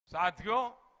साथियों,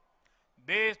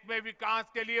 देश में विकास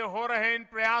के लिए हो रहे इन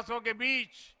प्रयासों के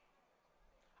बीच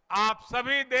आप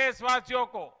सभी देशवासियों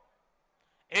को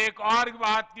एक और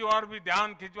बात की ओर भी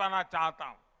ध्यान खिंचवाना चाहता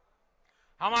हूं।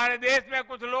 हमारे देश में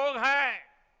कुछ लोग हैं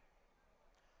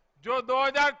जो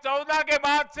 2014 के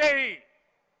बाद से ही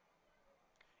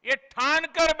ये ठान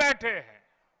कर बैठे हैं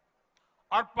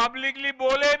और पब्लिकली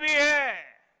बोले भी हैं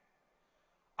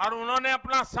और उन्होंने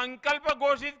अपना संकल्प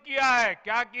घोषित किया है।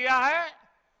 क्या किया है?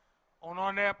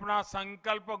 उन्होंने अपना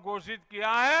संकल्प घोषित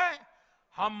किया है,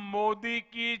 हम मोदी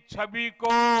की छवि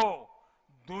को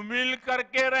धूमिल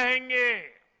करके रहेंगे।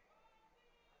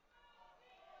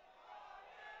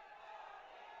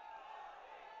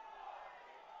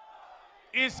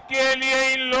 इसके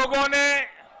लिए इन लोगों ने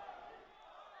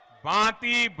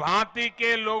भांति भांति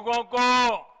के लोगों को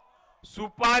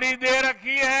सुपारी दे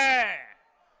रखी है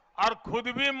और खुद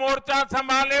भी मोर्चा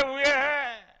संभाले हुए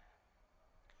हैं।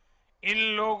 इन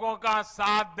लोगों का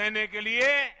साथ देने के लिए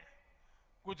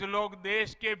कुछ लोग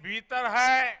देश के भीतर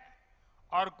है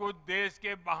और कुछ देश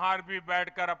के बाहर भी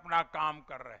बैठकर अपना काम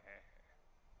कर रहे हैं।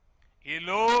 ये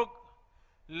लोग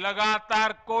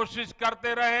लगातार कोशिश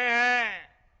करते रहे हैं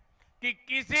कि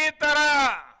किसी तरह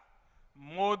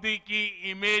मोदी की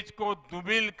इमेज को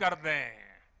धूमिल कर दें,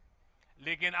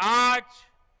 लेकिन आज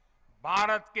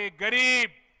भारत के गरीब,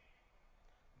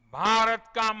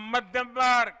 भारत का मध्यम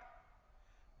वर्ग,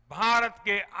 भारत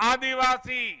के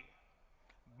आदिवासी,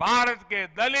 भारत के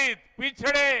दलित,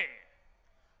 पिछड़े,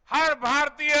 हर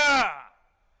भारतीय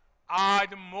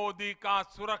आज मोदी का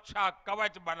सुरक्षा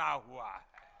कवच बना हुआ है।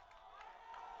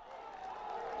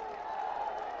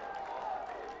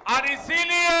 और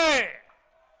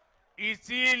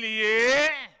इसीलिए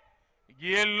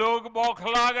ये लोग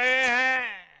बौखला गए हैं।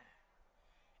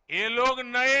 ये लोग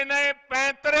नए नए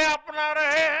पैंतरे अपना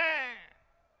रहे हैं।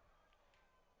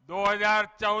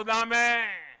 2014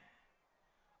 में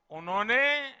उन्होंने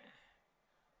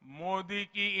मोदी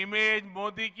की इमेज,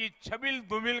 मोदी की छवि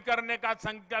धूमिल करने का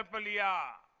संकल्प लिया।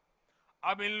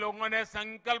 अब इन लोगों ने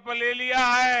संकल्प ले लिया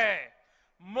है,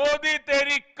 मोदी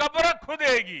तेरी कब्र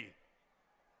खुदेगी।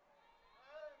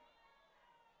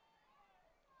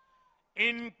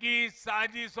 इनकी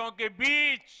साजिशों के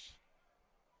बीच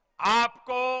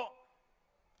आपको,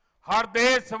 हर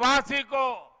देशवासी को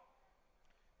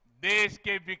देश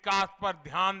के विकास पर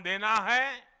ध्यान देना है,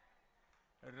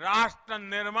 राष्ट्र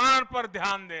निर्माण पर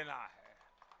ध्यान देना है।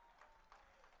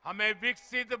 हमें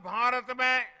विकसित भारत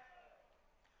में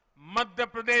मध्य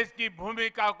प्रदेश की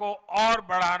भूमिका को और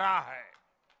बढ़ाना है।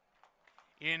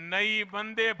 ये नई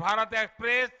वंदे भारत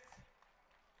एक्सप्रेस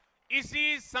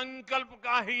इसी संकल्प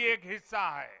का ही एक हिस्सा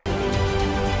है।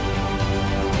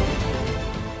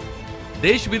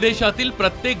 देश विदेशातील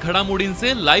प्रत्येक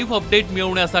घडामोडींचे लाईव्ह अपडेट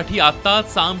मिळवण्यासाठी आता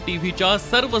साम टीव्हीच्या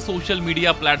सर्व सोशल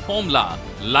मीडिया प्लॅटफॉर्मला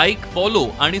लाईक, फॉलो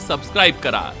आणि सबस्क्राइब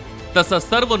करा। तसंच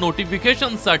सर्व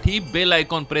नोटिफिकेशनसाठी बेल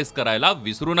आयकॉन प्रेस करायला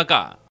विसरू नका।